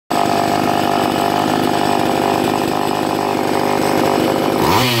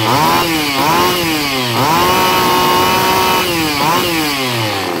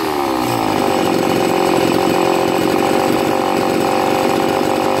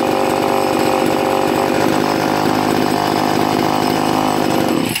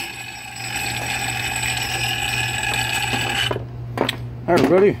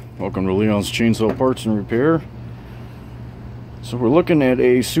everybody, welcome to Leon's Chainsaw Parts and Repair. So we're looking at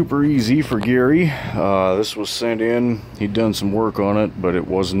a Super EZ for Gary. This was sent in. He'd done some work on it, but it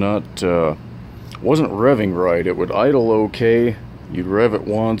was not wasn't revving right. It would idle okay. You'd rev it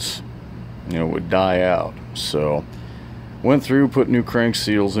once, it would die out. So went through, put new crank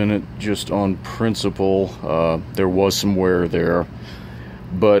seals in it just on principle. There was some wear there,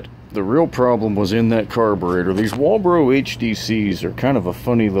 but the real problem was in that carburetor. These Walbro HDCs are kind of a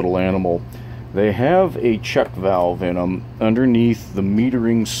funny little animal. They have a check valve in them underneath the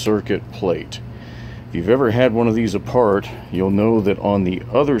metering circuit plate. If you've ever had one of these apart, you'll know that on the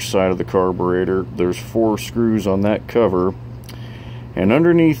other side of the carburetor, there's 4 screws on that cover. And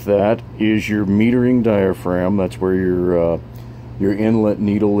underneath that is your metering diaphragm. That's where your inlet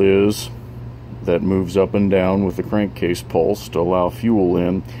needle is that moves up and down with the crankcase pulse to allow fuel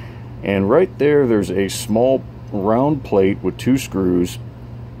in. And right there, there's a small round plate with 2 screws.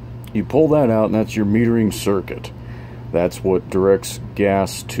 You pull that out, and that's your metering circuit. That's what directs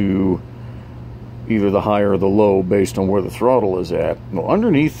gas to either the high or the low based on where the throttle is at. Well,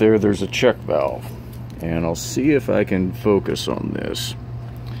 underneath there, there's a check valve. And I'll see if I can focus on this.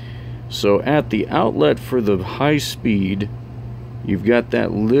 So at the outlet for the high speed, you've got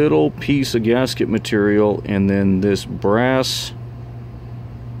that little piece of gasket material and then this brass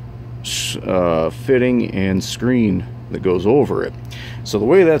fitting and screen that goes over it. So the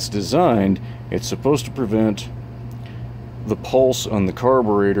way that's designed, it's supposed to prevent the pulse on the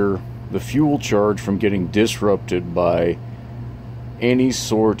carburetor, the fuel charge, from getting disrupted by any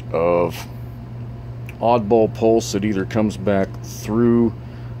sort of oddball pulse that either comes back through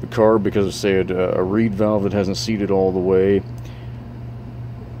the carb because of, say, a reed valve that hasn't seated all the way.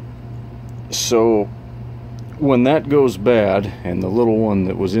 So when that goes bad, and the little one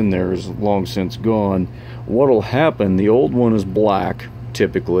that was in there is long since gone, what'll happen, the old one is black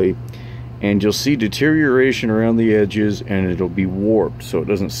typically, and you'll see deterioration around the edges, and it'll be warped so it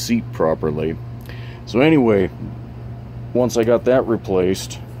doesn't seat properly. So anyway, once I got that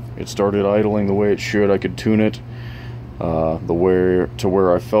replaced, it started idling the way it should. I could tune it to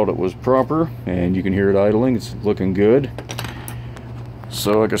where I felt it was proper, and you can hear it idling. It's looking good.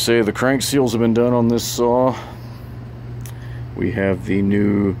 So like I say, the crank seals have been done on this saw. We have the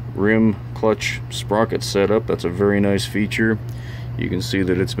new rim clutch sprocket setup. That's a very nice feature. You can see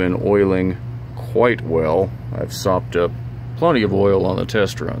that it's been oiling quite well. I've sopped up plenty of oil on the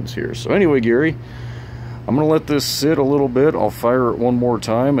test runs here. So anyway, Gary, I'm going to let this sit a little bit. I'll fire it one more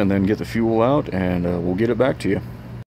time and then get the fuel out, and we'll get it back to you.